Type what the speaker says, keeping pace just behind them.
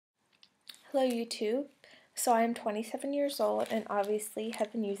Hello YouTube. So I'm 27 years old and obviously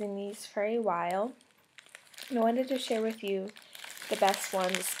have been using these for a while. And I wanted to share with you the best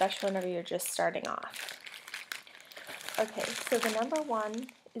ones, especially whenever you're just starting off. Okay, so the number one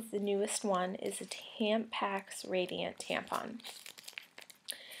is the newest one, is a Tampax Radiant tampon.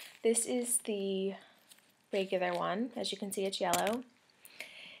 This is the regular one. As you can see, it's yellow.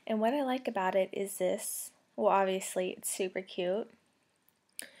 And what I like about it is this. Well, obviously it's super cute.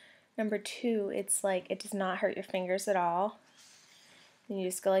 Number two, it's like it does not hurt your fingers at all. And you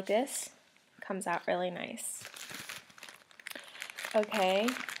just go like this. Comes out really nice. Okay,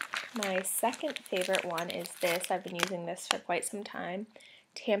 my second favorite one is this. I've been using this for quite some time.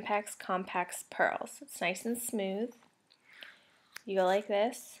 Tampax Compact Pearls. It's nice and smooth. You go like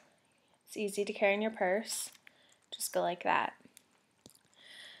this. It's easy to carry in your purse. Just go like that.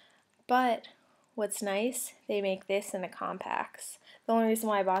 But what's nice, they make this in the compacts. The only reason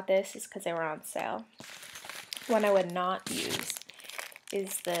why I bought this is because they were on sale. One I would not use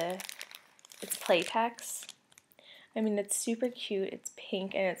is it's Playtex. I mean, it's super cute. It's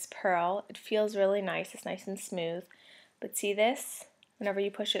pink and it's pearl. It feels really nice. It's nice and smooth. But see this? Whenever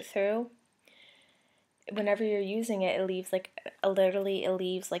you push it through, whenever you're using it, it leaves like literally it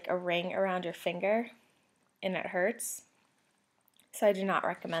leaves like a ring around your finger, and it hurts. So I do not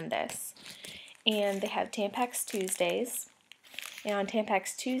recommend this. And they have Tampax Tuesdays. And on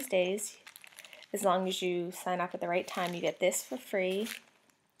Tampax Tuesdays, as long as you sign up at the right time, you get this for free,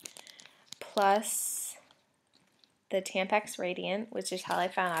 plus the Tampax Radiant, which is how I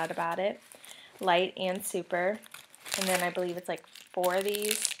found out about it, light and super, and then I believe it's like 4 of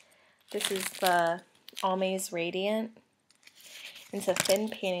these. This is the Always Radiant. It's a thin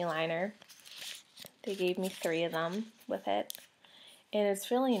panty liner. They gave me 3 of them with it, and it's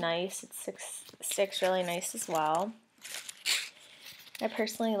really nice. It sticks really nice as well. I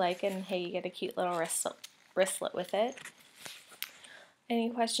personally like it, and hey, you get a cute little wristlet with it. Any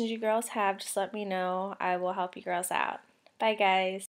questions you girls have, just let me know. I will help you girls out. Bye guys.